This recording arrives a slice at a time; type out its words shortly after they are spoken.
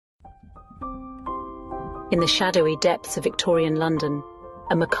In the shadowy depths of Victorian London,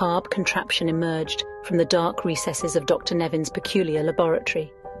 a macabre contraption emerged from the dark recesses of Dr. Nevin's peculiar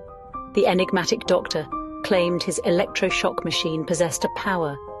laboratory. The enigmatic doctor claimed his electroshock machine possessed a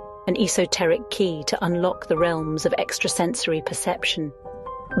power, an esoteric key to unlock the realms of extrasensory perception.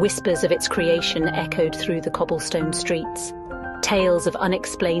 Whispers of its creation echoed through the cobblestone streets. Tales of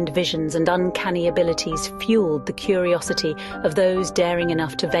unexplained visions and uncanny abilities fueled the curiosity of those daring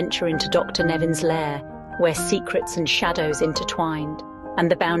enough to venture into Dr. Nevin's lair, where secrets and shadows intertwined,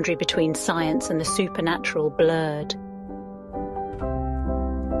 and the boundary between science and the supernatural blurred.